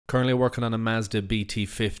Currently working on a Mazda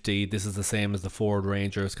BT50. This is the same as the Ford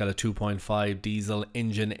Ranger. It's got a 2.5 diesel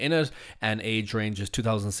engine in it, and age range is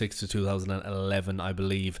 2006 to 2011, I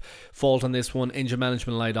believe. Fault on this one: engine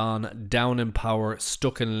management light on, down in power,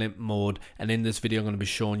 stuck in limp mode, and in this video I'm going to be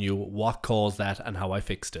showing you what caused that and how I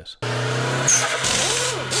fixed it.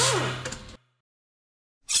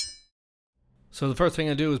 So the first thing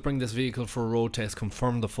I do is bring this vehicle for a road test,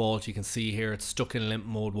 confirm the fault. You can see here it's stuck in limp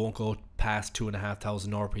mode, won't go past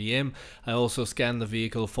 2,500 RPM. I also scanned the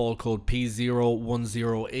vehicle, fault code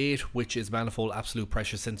P0108, which is manifold absolute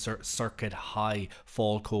pressure sensor circuit high.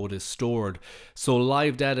 Fault code is stored. So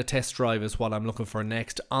live data test drive is what I'm looking for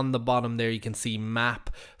next. On the bottom there you can see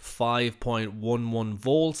map 5.11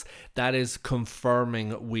 volts. That is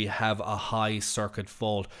confirming we have a high circuit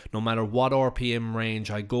fault. No matter what RPM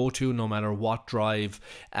range I go to, no matter what drive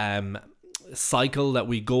cycle that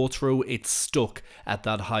we go through, it's stuck at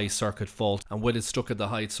that high circuit fault. And with it stuck at the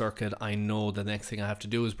high circuit, I know the next thing I have to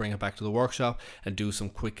do is bring it back to the workshop and do some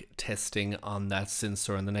quick testing on that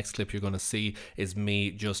sensor. And the next clip you're going to see is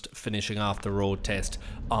me just finishing off the road test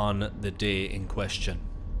on the day in question.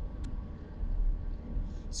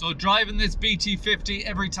 So driving this BT50,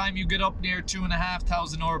 every time you get up near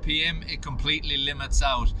 2,500 RPM, it completely limits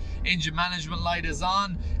out. Engine management light is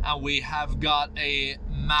on, and we have got a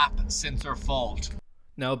map sensor fault.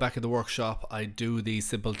 Now back at the workshop, I do the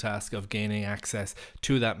simple task of gaining access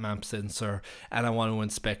to that map sensor, and I want to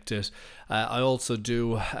inspect it. I also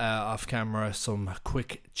do off camera some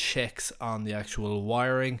quick checks on the actual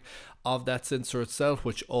wiring of that sensor itself,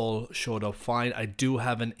 which all showed up fine. I do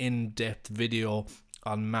have an in-depth video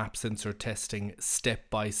on map sensor testing step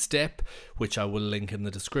by step, which I will link in the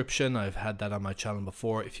description. I've had that on my channel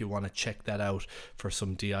before if you want to check that out for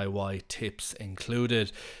some DIY tips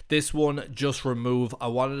included. This one, just remove. I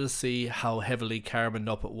wanted to see how heavily carboned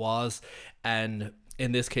up it was, and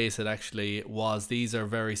in this case it actually was. These are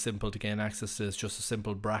very simple to gain access to. It's just a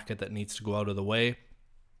simple bracket that needs to go out of the way,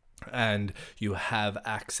 and you have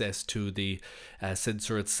access to the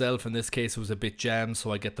sensor itself. In this case it was a bit jammed,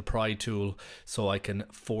 so I get the pry tool so I can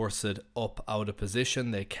force it up out of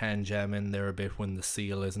position. They can jam in there a bit when the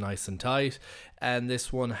seal is nice and tight, and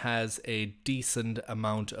this one has a decent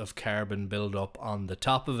amount of carbon buildup on the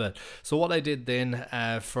top of it. So what I did then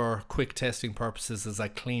for quick testing purposes is I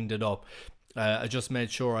cleaned it up. I just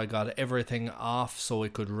made sure I got everything off so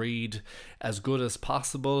it could read as good as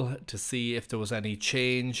possible to see if there was any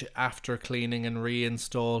change after cleaning and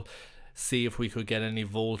reinstall. See if we could get any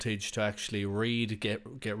voltage to actually read,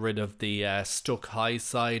 get rid of the stuck high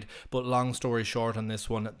side. But long story short on this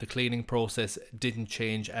one, the cleaning process didn't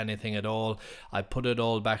change anything at all. I put it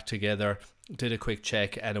all back together, did a quick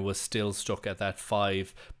check, and it was still stuck at that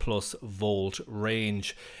 5+ volt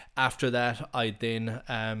range. After that I then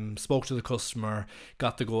spoke to the customer,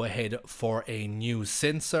 got the go ahead for a new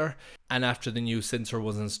sensor, and after the new sensor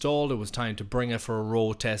was installed it was time to bring it for a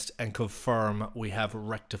road test and confirm we have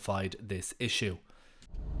rectified this issue.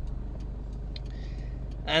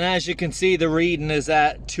 And as you can see, the reading is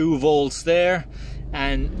at 2 volts there,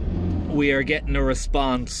 and we are getting a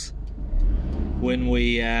response when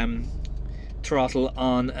we throttle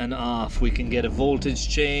on and off. We can get a voltage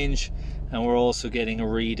change, and we're also getting a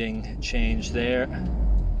reading change there.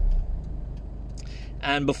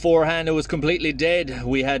 And beforehand it was completely dead.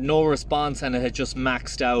 We had no response and it had just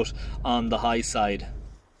maxed out on the high side.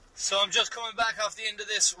 So I'm just coming back off the end of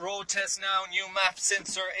this road test now. New map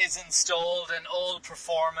sensor is installed and all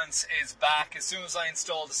performance is back. As soon as I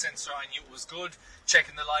installed the sensor I knew it was good.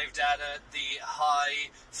 Checking the live data, the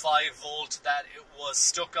high 5 volt that it was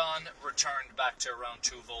stuck on returned back to around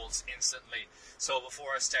 2 volts instantly. So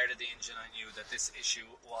before I started the engine I knew that this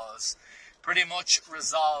issue was pretty much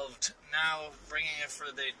resolved. Now bringing it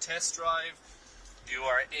for the test drive, you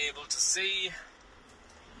are able to see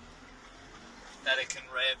that it can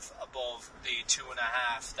rev above the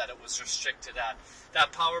 2.5 that it was restricted at.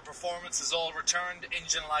 That power performance is all returned,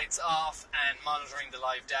 engine lights off, and monitoring the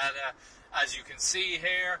live data. As you can see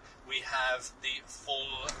here, we have the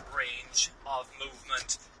full range of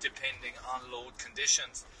movement depending on load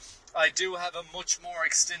conditions. I do have a much more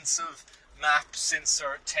extensive map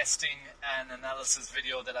sensor testing and analysis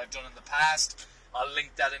video that I've done in the past. I'll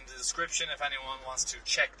link that in the description if anyone wants to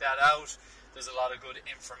check that out. There's a lot of good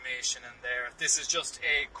information in there. This is just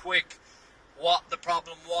a quick what the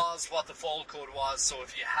problem was, what the fault code was, so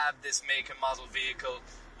if you have this make and model vehicle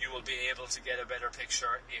you will be able to get a better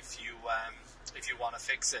picture if you want to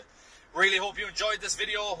fix it. Really hope you enjoyed this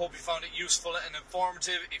video. Hope you found it useful and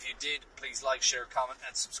informative. If you did, please like, share, comment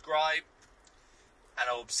and subscribe, and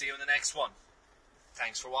I hope to see you in the next one.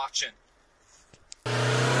 Thanks for watching.